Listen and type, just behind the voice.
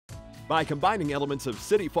By combining elements of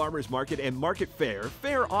City Farmers Market and Market Faire,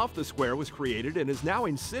 Faire Off the Square was created and is now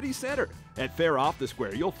in City Center. At Faire Off the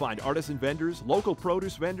Square, you'll find artisan vendors, local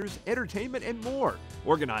produce vendors, entertainment, and more.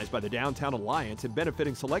 Organized by the Downtown Alliance and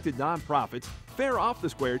benefiting selected nonprofits, Faire Off the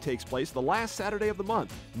Square takes place the last Saturday of the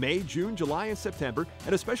month, May, June, July, and September,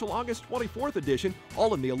 and a special August 24th edition,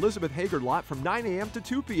 all in the Elizabeth Hager lot from 9 a.m. to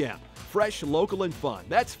 2 p.m. Fresh, local, and fun.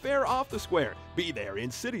 That's Faire Off the Square. Be there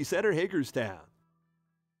in City Center, Hagerstown.